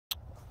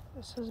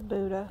This is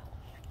Buddha.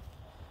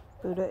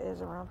 Buddha is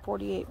around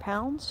 48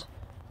 pounds.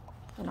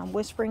 And I'm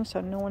whispering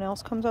so no one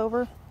else comes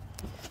over.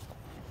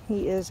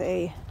 We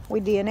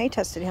DNA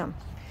tested him.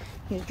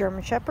 He's a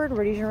German Shepherd,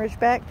 Rhodesian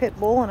Ridgeback, Pit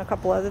Bull, and a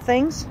couple other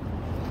things.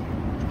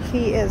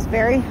 He is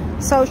very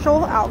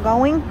social,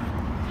 outgoing.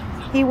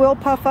 He will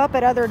puff up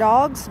at other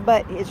dogs,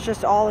 but it's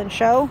just all in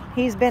show.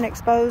 He's been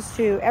exposed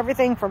to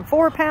everything from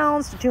 4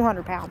 pounds to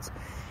 200 pounds.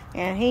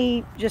 And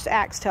he just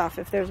acts tough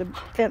if there's a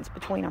fence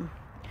between them.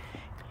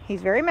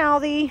 He's very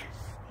mouthy.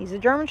 He's a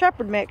German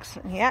Shepherd mix,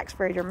 and he acts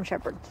very German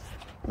Shepherd.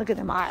 Look at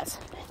them eyes.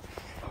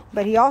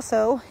 But he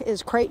also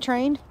is crate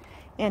trained,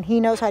 and he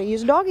knows how to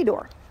use a doggy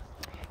door.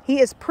 He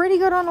is pretty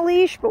good on a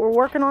leash, but we're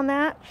working on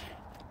that.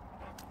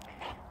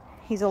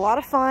 He's a lot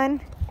of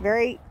fun.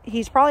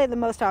 He's probably the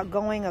most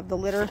outgoing of the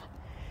litter.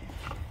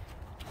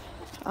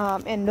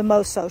 And the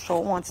most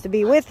social. Wants to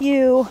be with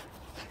you.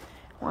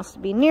 Wants to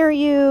be near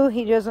you.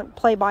 He doesn't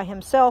play by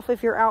himself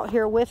if you're out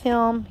here with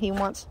him. He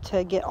wants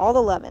to get all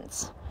the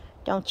lovin's.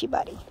 Don't you,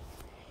 buddy?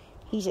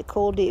 He's a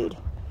cool dude.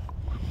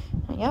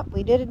 And yep,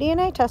 we did a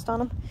DNA test on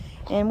him.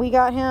 And we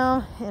got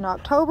him in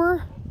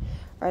October,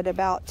 right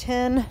about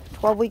 10,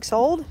 12 weeks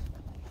old.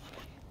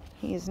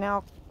 He is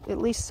now at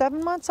least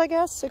 7 months, I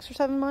guess, 6 or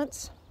 7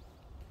 months.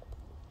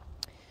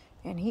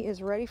 And he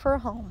is ready for a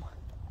home.